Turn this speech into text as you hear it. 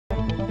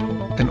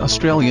An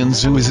Australian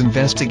zoo is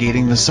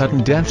investigating the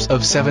sudden deaths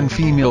of 7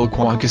 female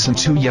quokkas and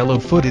 2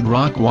 yellow-footed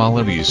rock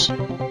wallabies.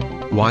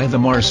 Why the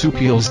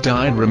marsupials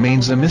died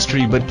remains a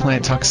mystery, but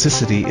plant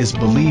toxicity is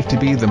believed to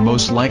be the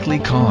most likely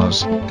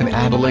cause, an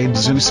Adelaide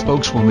Zoo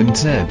spokeswoman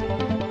said.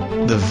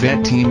 The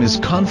vet team is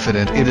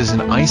confident it is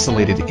an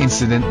isolated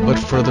incident, but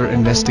further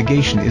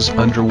investigation is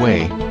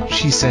underway,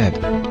 she said.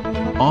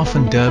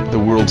 Often dubbed the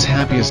world's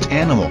happiest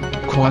animal,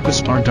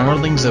 quokkas are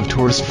darlings of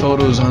tourist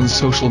photos on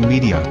social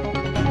media.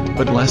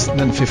 But less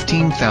than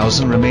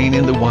 15,000 remain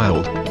in the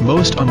wild,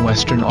 most on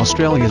Western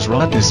Australia's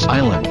Rottnest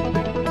Island.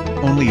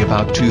 Only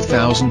about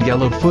 2,000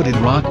 yellow-footed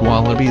rock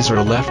wallabies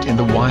are left in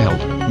the wild,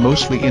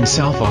 mostly in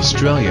South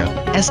Australia,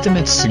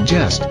 estimates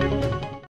suggest.